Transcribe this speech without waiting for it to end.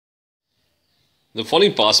The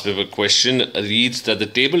following past paper question reads that the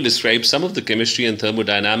table describes some of the chemistry and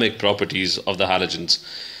thermodynamic properties of the halogens.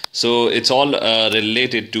 So it's all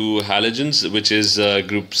related to halogens, which is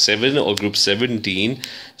group 7 or group 17.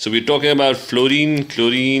 So we're talking about fluorine,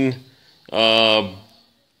 chlorine,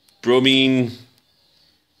 bromine,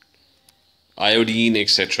 iodine,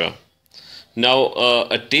 etc. Now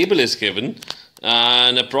a table is given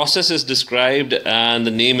and a process is described and the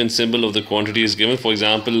name and symbol of the quantity is given. For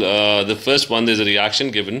example, the first one, there's a reaction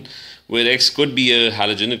given where X could be a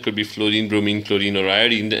halogen, it could be fluorine, bromine, chlorine or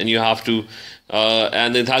iodine, and you have to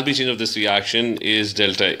and the enthalpy change of this reaction is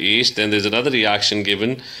delta H. Then there's another reaction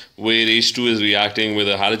given where H2 is reacting with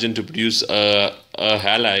a halogen to produce a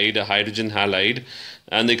halide, a hydrogen halide,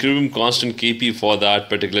 and the equilibrium constant Kp for that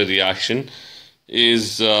particular reaction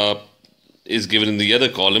is given in the other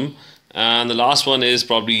column. And the last one is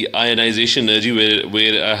probably ionization energy,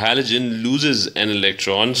 where a halogen loses an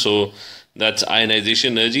electron. So that's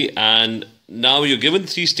ionization energy. And now you're given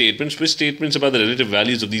three statements. Which statements about the relative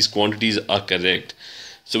values of these quantities are correct?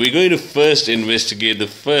 So we're going to first investigate the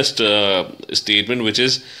first statement, which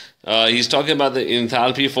is he's talking about the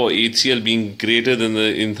enthalpy for HCl being greater than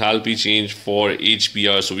the enthalpy change for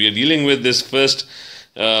HBr. So we are dealing with this first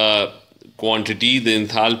quantity, the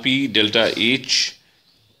enthalpy delta H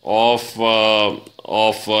of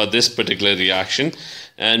this particular reaction,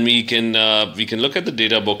 and we can look at the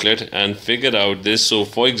data booklet and figure out this. So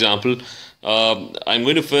for example, I'm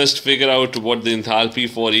going to first figure out what the enthalpy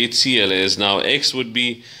for HCl is. Now X would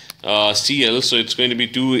be Cl, so it's going to be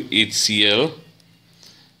 2HCl,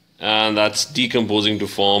 and that's decomposing to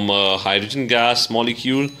form a hydrogen gas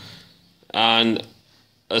molecule and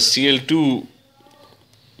a Cl2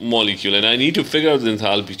 molecule, and I need to figure out the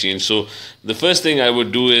enthalpy change. So the first thing I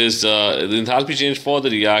would do is the enthalpy change for the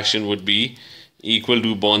reaction would be equal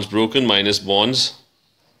to bonds broken minus bonds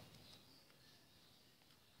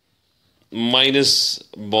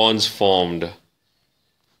formed.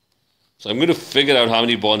 So I'm going to figure out how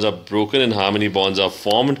many bonds are broken and how many bonds are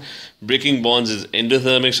formed. Breaking bonds is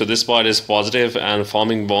endothermic, so this part is positive, and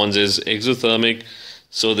forming bonds is exothermic.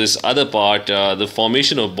 So this other part, the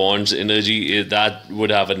formation of bonds energy, that would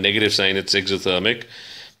have a negative sign. It's exothermic.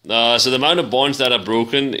 So the amount of bonds that are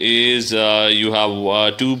broken is you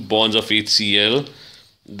have 2 bonds of HCl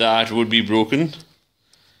that would be broken.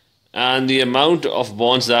 And the amount of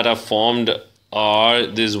bonds that are formed are,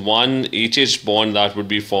 there's 1 HH bond that would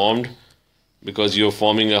be formed because you're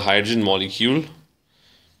forming a hydrogen molecule.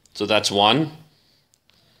 So that's 1.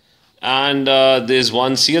 And there's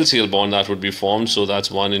 1 Cl-Cl bond that would be formed, so that's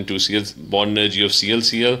 1 into Cl bond energy of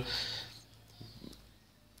Cl-Cl.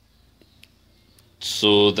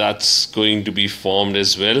 So that's going to be formed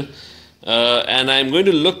as well. And I'm going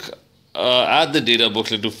to look at the data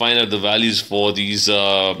booklet to find out the values for these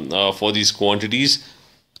quantities.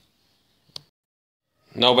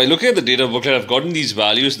 Now, by looking at the data booklet, I've gotten these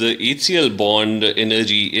values. The HCl bond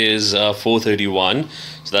energy is 431.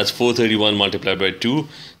 So that's 431 multiplied by 2.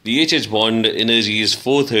 The HH bond energy is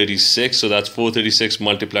 436. So that's 436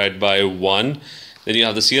 multiplied by 1. Then you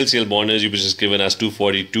have the Cl-Cl bond energy, which is given as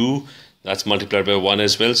 242. That's multiplied by 1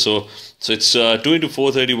 as well. So it's 2 into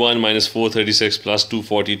 431 minus 436 plus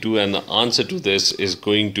 242. And the answer to this is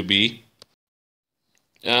going to be,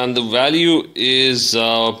 and the value is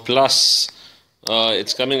plus,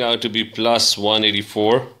 it's coming out to be plus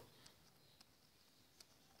 184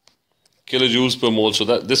 kilojoules per mole. So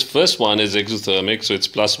that this first one is exothermic, so it's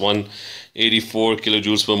plus 184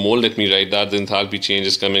 kilojoules per mole. Let me write that. The enthalpy change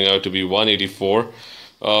is coming out to be 184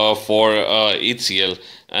 for HCl.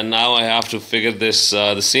 And now I have to figure this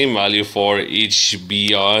the same value for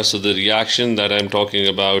HBr. So the reaction that I'm talking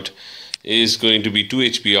about is going to be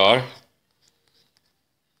 2HBr.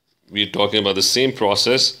 We're talking about the same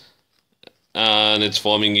process, and it's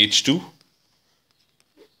forming H2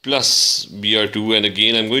 plus Br2, and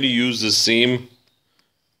again I'm going to use the same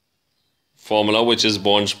formula, which is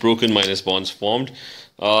bonds broken minus bonds formed.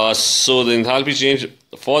 So the enthalpy change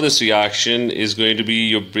for this reaction is going to be,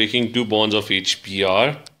 you're breaking 2 bonds of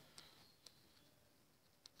HBr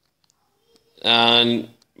and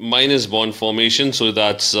minus bond formation, so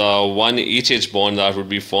that's 1 HH bond that would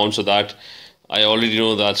be formed. So that I already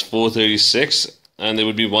know that's 436, and there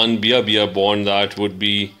would be 1 Br bond that would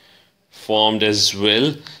be formed as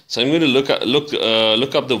well. So I'm going to look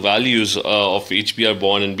up the values of HBr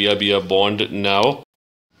bond and Br bond now.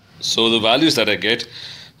 So the values that I get,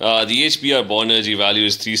 the HBr bond energy value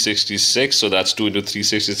is 366, so that's 2 into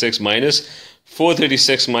 366 minus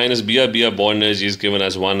 436 minus Br bond energy is given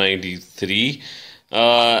as 193.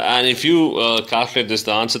 And if you calculate this,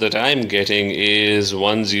 the answer that I'm getting is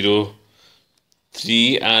 10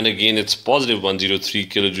 3, and again it's positive 103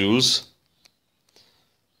 kilojoules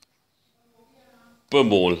per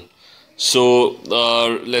mole. So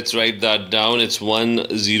let's write that down. It's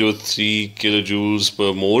 103 kilojoules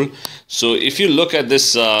per mole. So if you look at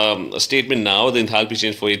this statement now, the enthalpy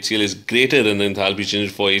change for HCl is greater than the enthalpy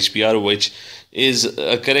change for HBr, which is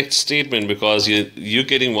a correct statement because you're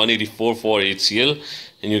getting 184 for HCl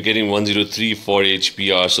and you're getting 103 for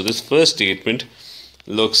HBr. So this first statement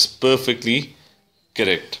looks perfectly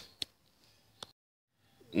correct.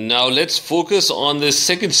 Now let's focus on the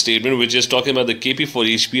second statement, which is talking about the Kp for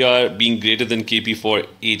HBr being greater than Kp for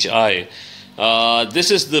HI.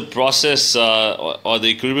 This is the process or the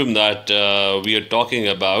equilibrium that we are talking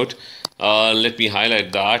about. Let me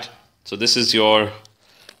highlight that. So this is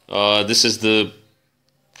the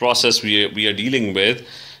process we are dealing with.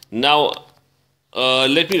 Now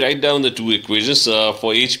let me write down the two equations.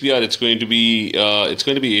 For HBr, it's going to be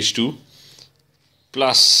H2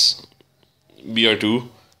 plus Br2.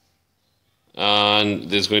 And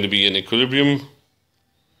there's going to be an equilibrium,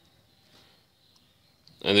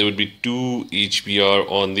 and there would be 2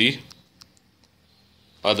 HBr on the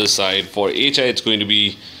other side. For HI, it's going to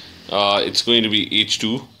be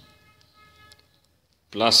H2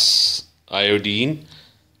 plus iodine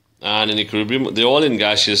and an equilibrium. They're all in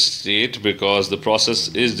gaseous state because the process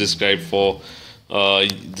is described for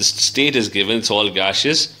the state is given. It's all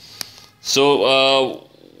gaseous. So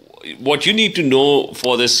what you need to know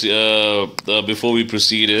for this before we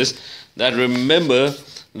proceed is that remember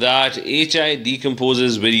that HI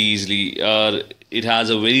decomposes very easily. It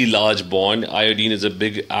has a very large bond. Iodine is a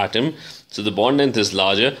big atom, so the bond length is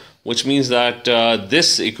larger, which means that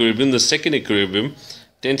this equilibrium, the second equilibrium,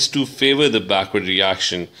 tends to favor the backward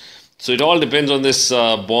reaction. So it all depends on this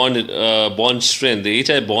bond strength. The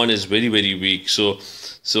HI bond is very, very weak. So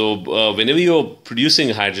whenever you're producing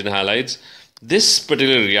hydrogen halides, this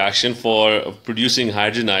particular reaction for producing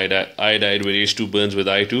hydrogen iodide where H2 burns with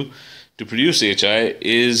I2 to produce HI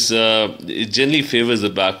is it generally favors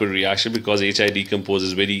the backward reaction because HI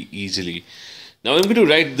decomposes very easily. Now I'm going to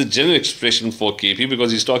write the general expression for Kp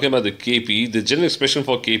because he's talking about the Kp. The general expression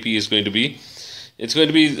for Kp is going to be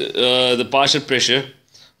the partial pressure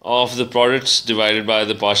of the products divided by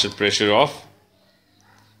the partial pressure of.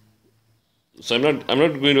 So I'm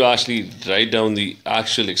not going to actually write down the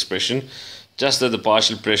actual expression. Just that the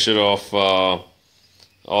partial pressure of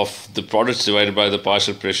the products divided by the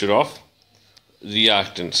partial pressure of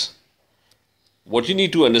reactants. What you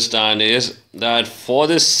need to understand is that for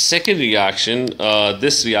this second reaction,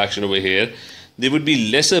 this reaction over here, there would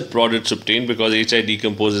be lesser products obtained because HI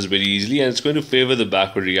decomposes very easily, and it's going to favor the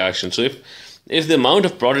backward reaction. So if the amount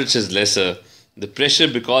of products is lesser, the pressure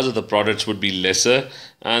because of the products would be lesser,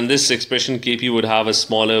 and this expression Kp would have a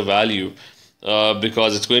smaller value.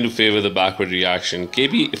 Because it's going to favor the backward reaction.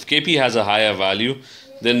 If Kp has a higher value,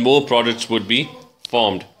 then more products would be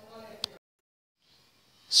formed.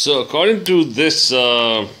 So according to this,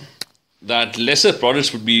 that lesser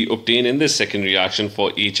products would be obtained in this second reaction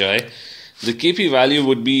for HI. The Kp value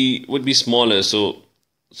would be smaller. So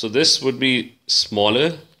this would be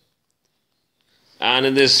smaller. And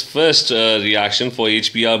in this first reaction for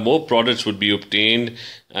HBr, more products would be obtained,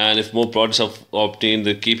 and if more products are obtained,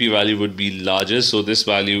 the Kp value would be larger. So this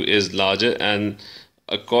value is larger, and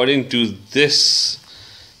according to this,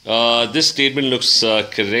 this statement looks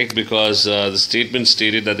correct because the statement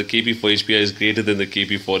stated that the Kp for HBr is greater than the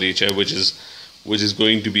Kp for HI, which is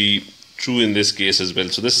going to be true in this case as well.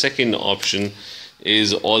 So the second option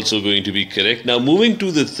is also going to be correct. Now moving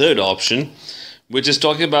to the third option, which is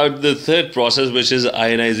talking about the third process, which is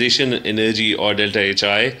ionization energy or delta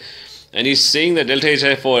HI. And he's saying that delta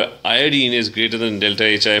HI for iodine is greater than delta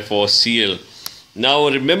HI for Cl. Now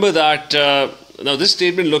remember that, now this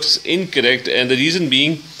statement looks incorrect, and the reason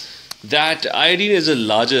being that iodine is a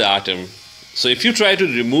larger atom. So if you try to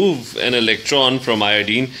remove an electron from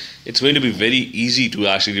iodine, it's going to be very easy to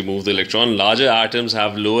actually remove the electron. Larger atoms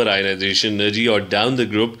have lower ionization energy, or down the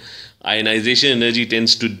group, ionization energy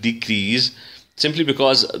tends to decrease, simply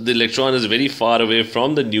because the electron is very far away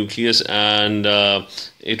from the nucleus and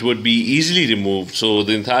it would be easily removed. So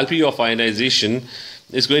the enthalpy of ionization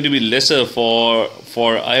is going to be lesser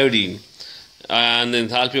for iodine, and the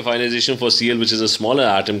enthalpy of ionization for Cl, which is a smaller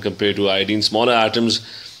atom compared to iodine. Smaller atoms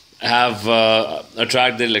have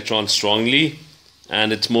attract the electrons strongly,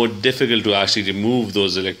 and it's more difficult to actually remove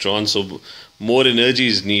those electrons. So more energy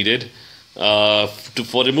is needed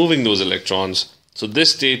for removing those electrons. So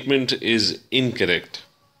this statement is incorrect.